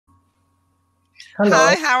Hi,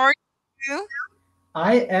 Hello, how are you?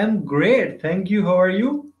 I am great. Thank you. How are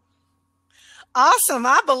you? Awesome.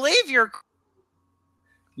 I believe you're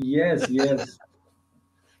Yes, yes.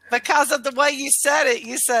 because of the way you said it.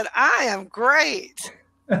 You said, I am great.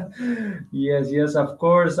 Yes, yes, of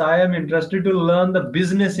course. I am interested to learn the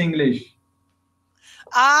business English.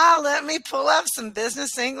 Let me pull up some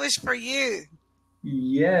business English for you.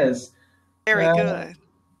 Yes. Very Uh, good.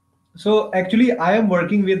 so actually, I am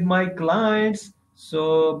working with my clients.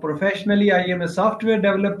 So professionally, I am a software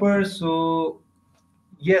developer. So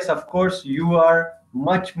yes, of course, you are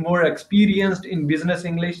much more experienced in business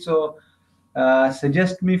English. So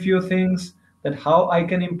suggest me few things that how I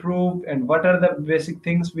can improve and what are the basic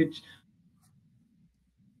things which.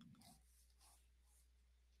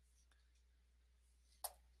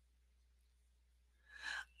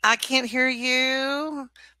 I can't hear you.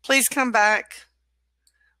 Please come back.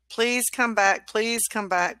 Please come back. Please come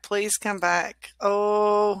back. Please come back.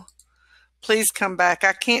 Oh, please come back.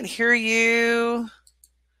 I can't hear you.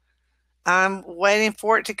 I'm waiting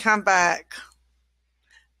for it to come back.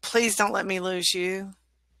 Please don't let me lose you.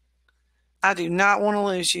 I do not want to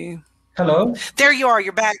lose you. Hello. There you are.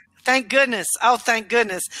 You're back. Thank goodness. Oh, thank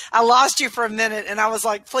goodness. I lost you for a minute and I was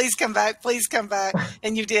like, please come back. Please come back.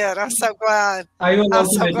 And you did. I'm so glad. I was I'm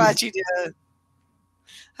also so waiting. glad you did.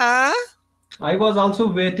 Huh? I was also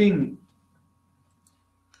waiting.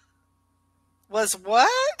 Was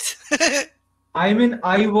what? I mean,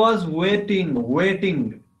 I was waiting.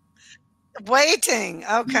 Waiting.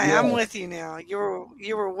 Okay, I'm Yes, with you now. You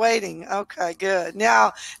were waiting. Okay, good.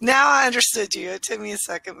 Now I understood you. It took me a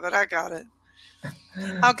second, but I got it.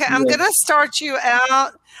 Okay, I'm yes, gonna start you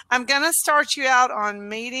out. I'm gonna start you out on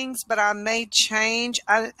meetings, but I may change.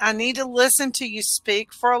 I need to listen to you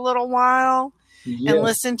speak for a little while and yes,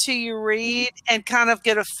 listen to you read and kind of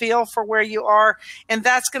get a feel for where you are. And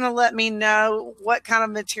that's going to let me know what kind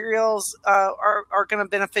of materials are going to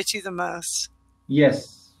benefit you the most.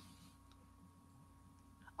 yes.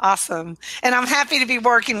 Awesome. And I'm happy to be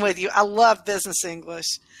working with you. I love business English.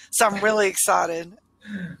 So I'm really excited.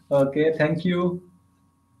 Okay, thank you.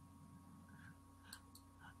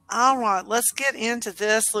 All right, let's get into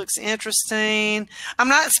this. Looks interesting. I'm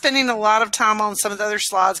not spending a lot of time on some of the other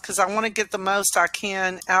slides because I want to get the most I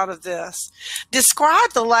can out of this.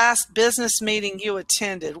 Describe the last business meeting you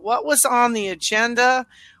attended. What was on the agenda?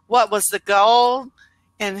 What was the goal?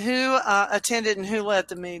 And who attended and who led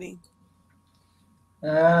the meeting?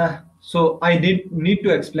 So I did need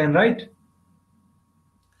to explain, right?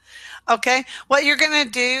 Okay, what you're going to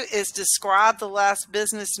do is describe the last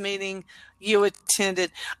business meeting you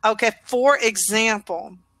attended. Okay, for an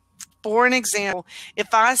example, if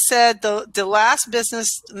I said the last business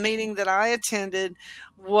meeting that I attended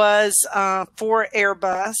was for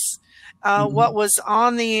Airbus, what Mhm. was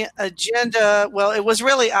on the agenda, well, it was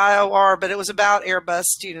really IOR, but it was about Airbus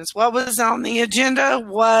students. What was on the agenda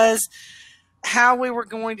was how we were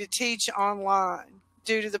going to teach online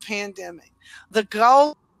due to the pandemic. The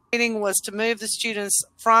goal of the meeting was to move the students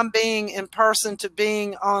from being in person to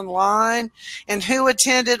being online, and who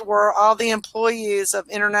attended were all the employees of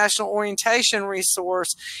International Orientation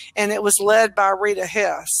Resource, and it was led by Rita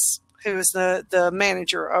Hess, who is the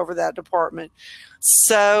manager over that department.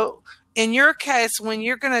 So in your case, when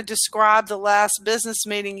you're going to describe the last business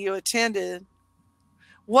meeting you attended,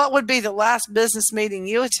 what would be the last business meeting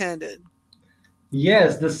you attended?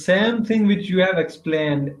 Yes, the same thing which you have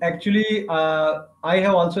explained. Actually, I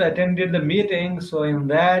have also attended the meeting. So in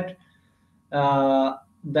that,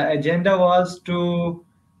 the agenda was to,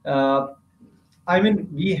 uh, I mean,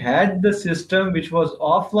 we had the system which was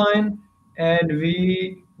offline, and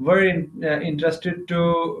we were interested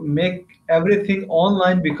to make everything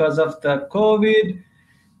online because of the COVID,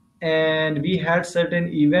 and we had certain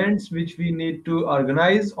events which we need to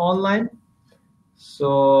organize online.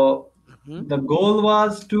 So Mhm. the goal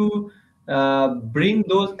was to bring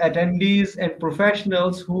those attendees and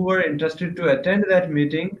professionals who were interested to attend that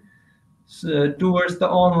meeting towards the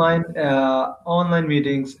online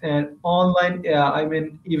meetings and online I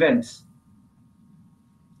mean events.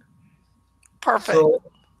 Perfect. So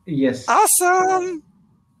yes, Awesome.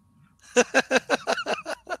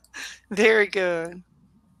 Very good.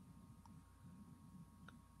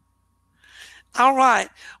 All right.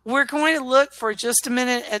 We're going to look for just a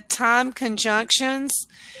minute at time conjunctions.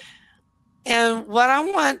 And what I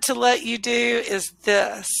want to let you do is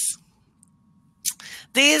this.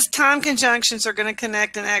 These time conjunctions are going to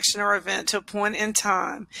connect an action or event to a point in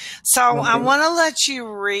time. So I okay, want to let you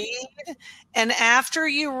read. And after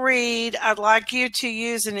you read, I'd like you to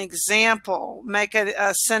use an example, make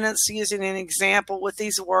a sentence using an example with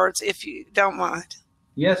these words if you don't mind.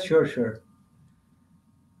 yes, sure, sure.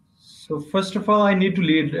 So first of all, I need to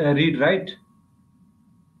read, right?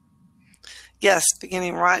 Yes,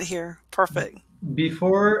 beginning right here. Perfect.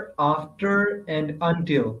 Before, after, and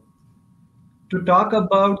until. To talk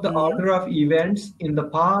about the order of events in the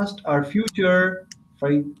past or future.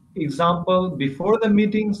 For example, before the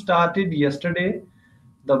meeting started yesterday,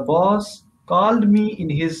 the boss called me in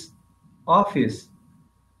his office.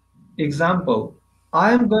 Example,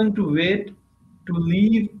 I am going to wait to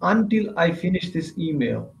leave until I finish this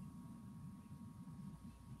email.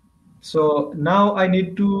 So now I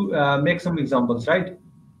need to make some examples, right?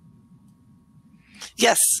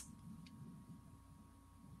 Yes.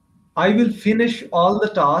 I will finish all the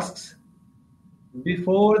tasks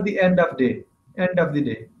before the end of the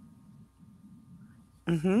day.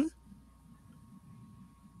 Mm-hmm.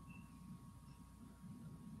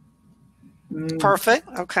 Perfect.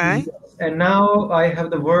 Okay. And now I have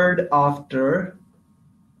the word after.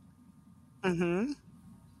 Mm-hmm.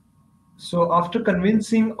 So after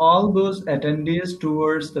convincing all those attendees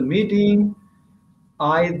towards the meeting,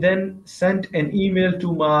 I then sent an email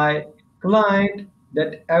to my client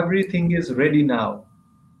that everything is ready now.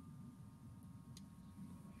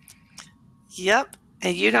 Yep.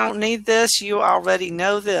 And you don't need this. You already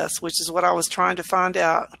know this, which is what I was trying to find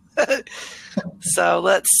out. So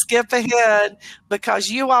let's skip ahead because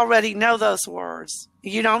you already know those words.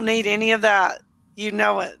 You don't need any of that. You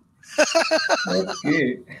know it.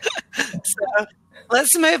 Okay. So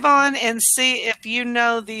let's move on and see if you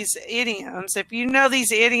know these idioms. If you know these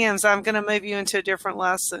idioms, I'm going to move you into a different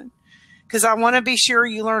lesson because I want to be sure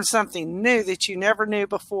you learn something new that you never knew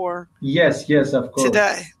before. Yes, of course.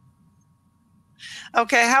 Today.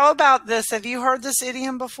 Okay, how about this? Have you heard this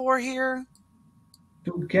idiom before here?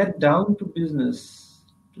 To get down to business,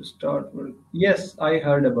 to start work. Yes, I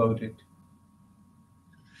heard about it.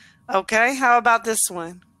 Okay, how about this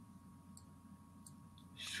one?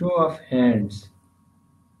 Show of hands.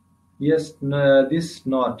 Yes, no, this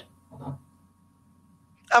not.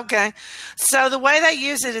 Okay, so the way they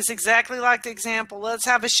use it is exactly like the example. Let's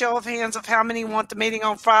have a show of hands of how many want the meeting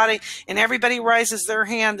on Friday, and everybody raises their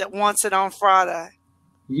hand that wants it on Friday.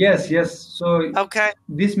 Yes. So okay,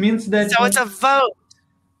 this means that so it's a vote.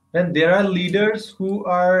 And there are leaders who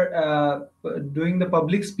are doing the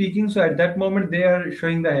public speaking, so at that moment they are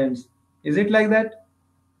showing the hands. Is it like that?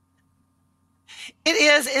 It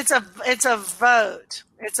is. It's a vote.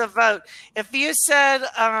 It's a vote. If you said,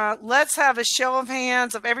 let's have a show of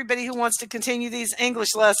hands of everybody who wants to continue these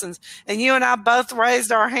English lessons, and you and I both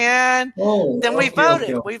raised our hand, then we voted.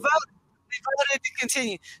 Okay. We voted to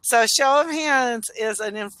continue. So a show of hands is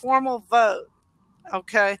an informal vote.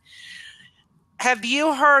 Okay. Have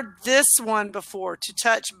you heard this one before, to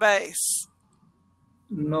touch base?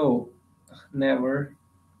 No, never.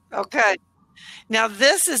 Okay. Now,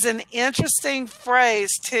 this is an interesting phrase,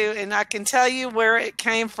 too, and I can tell you where it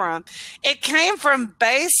came from. It came from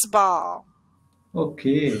baseball.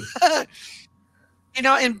 Okay. You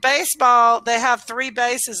know, in baseball, they have 3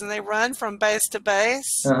 bases, and they run from base to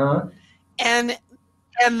base. Uh-huh. And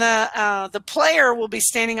the player will be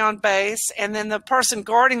standing on base, and then the person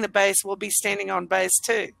guarding the base will be standing on base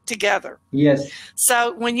too, together. Yes.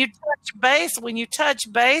 So when you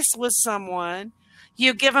touch base with someone,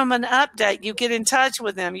 you give them an update. You get in touch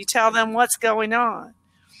with them. You tell them what's going on.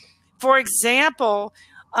 For example,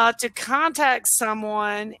 to contact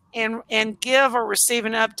someone and give or receive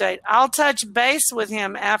an update, I'll touch base with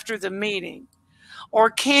him after the meeting. Or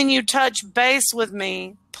can you touch base with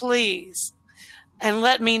me, please? And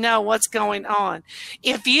let me know what's going on.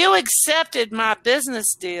 If you accepted my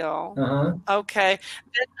business deal, okay,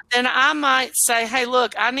 then I might say, hey,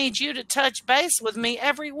 look, I need you to touch base with me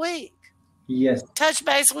every week. Yes. Touch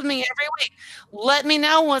base with me every week. Let me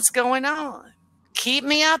know what's going on. Keep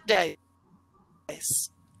me updated.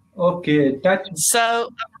 Okay. So.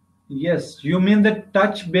 Yes, you mean that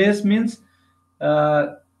touch base means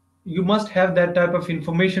you must have that type of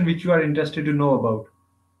information which you are interested to know about.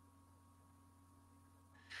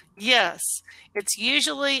 Yes, it's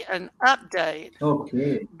usually an update.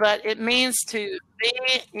 Okay. But it means to be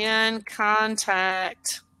in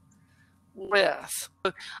contact with.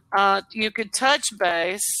 You could touch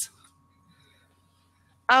base.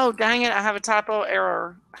 Oh, dang it, I have a typo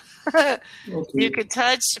error. Okay. You could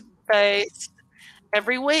touch base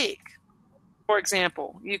every week. For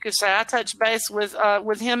example, you could say, I touch base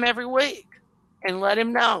with him every week and let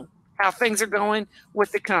him know how things are going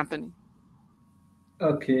with the company.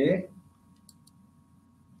 Okay.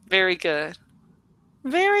 Very good.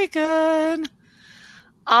 Very good.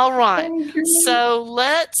 All right. So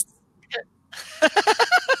let's.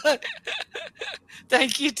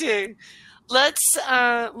 Thank you too.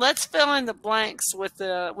 Let's fill in the blanks with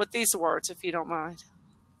these words, if you don't mind.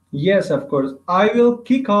 Yes, of course. I will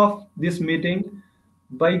kick off this meeting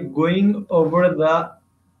by going over the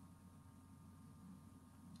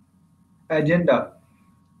agenda.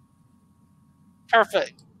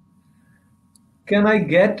 Perfect. Can I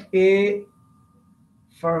get a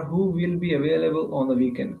for who will be available on the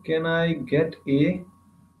weekend? Can I get a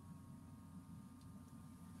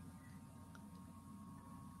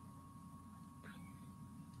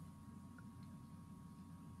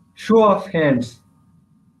show of hands?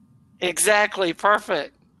 Exactly.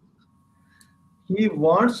 Perfect. He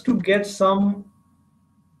wants to get some.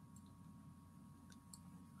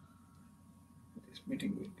 This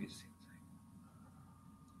meeting will be.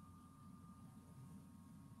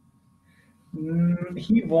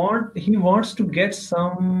 He wants to get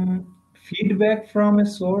some feedback from a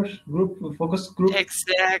source group, focus group.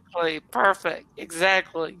 Exactly. Perfect.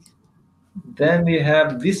 Exactly. Then we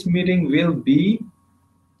have this meeting will be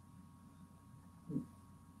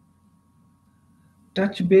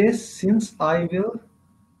touch base, since I will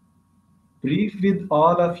brief with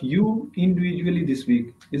all of you individually this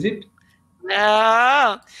week. Is it?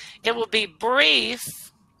 No, it will be brief,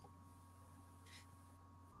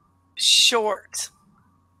 short.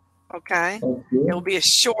 Okay? Okay. It will be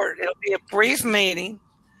it'll be a brief meeting.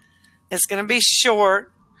 It's going to be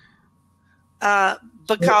short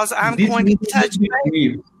because I'm This going to meeting touch will be base.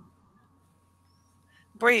 brief.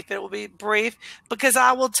 Brief. It will be brief because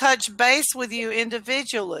I will touch base with you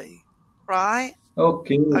individually, right?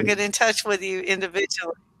 Okay. I'll get in touch with you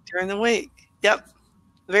individually during the week. Yep.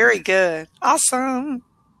 Very good. Awesome.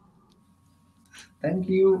 Thank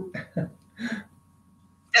you.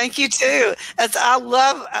 Thank you too. I'm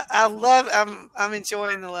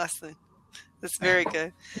enjoying the lesson. It's very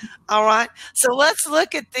good. All right. So let's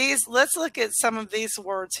look at these. Let's look at some of these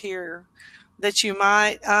words here that you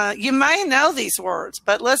may know these words,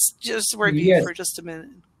 but let's just review Yes. for just a minute.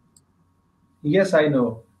 Yes, I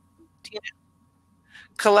know.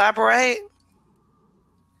 Collaborate.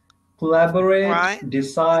 Collaborate, Right.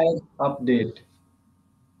 decide, update.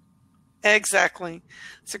 Exactly.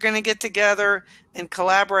 So we're going to get together and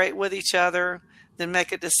collaborate with each other, then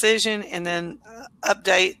make a decision, and then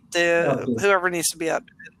update whoever needs to be updated.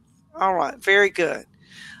 All right. Very good.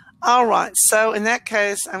 All right. So in that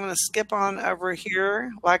case, I'm going to skip on over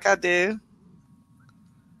here like I do.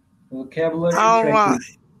 Vocabulary All training. right.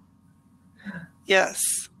 Yes.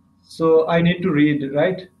 So I need to read,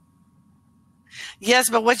 right? Yes,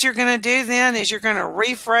 but what you're going to do then is you're going to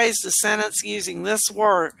rephrase the sentence using this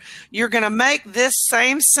word. You're going to make this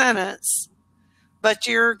same sentence, but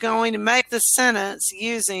you're going to make the sentence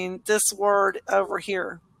using this word over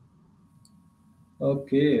here.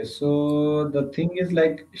 Okay, so the thing is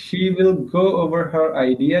like she will go over her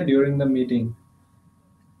idea during the meeting.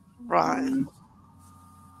 Right.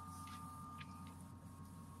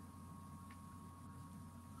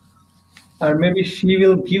 Or maybe she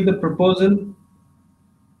will give the proposal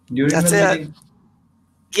during That's the it. meeting.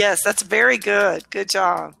 Yes, that's very good. Good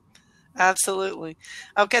job. Absolutely.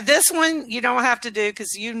 Okay, this one you don't have to do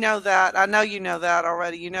because you know that. I know you know that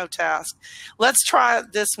already. You know task. Let's try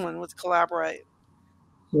this one with collaborate.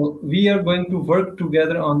 So we are going to work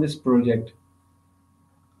together on this project.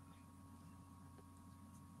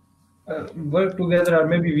 Work together, or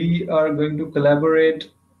maybe we are going to collaborate on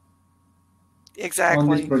this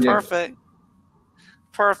Exactly. project. Perfect.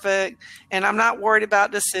 Perfect. And I'm not worried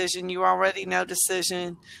about decision. You already know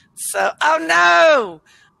decision. So, oh no.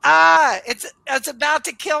 It's about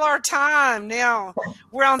to kill our time now.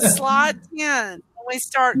 We're on slide 10.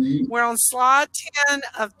 We're on slide 10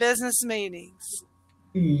 of business meetings.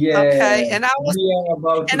 Yeah, Okay. And we are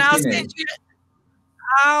about to I'll finish. send you,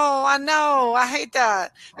 oh, I know. I hate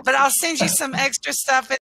that. But I'll send you some extra stuff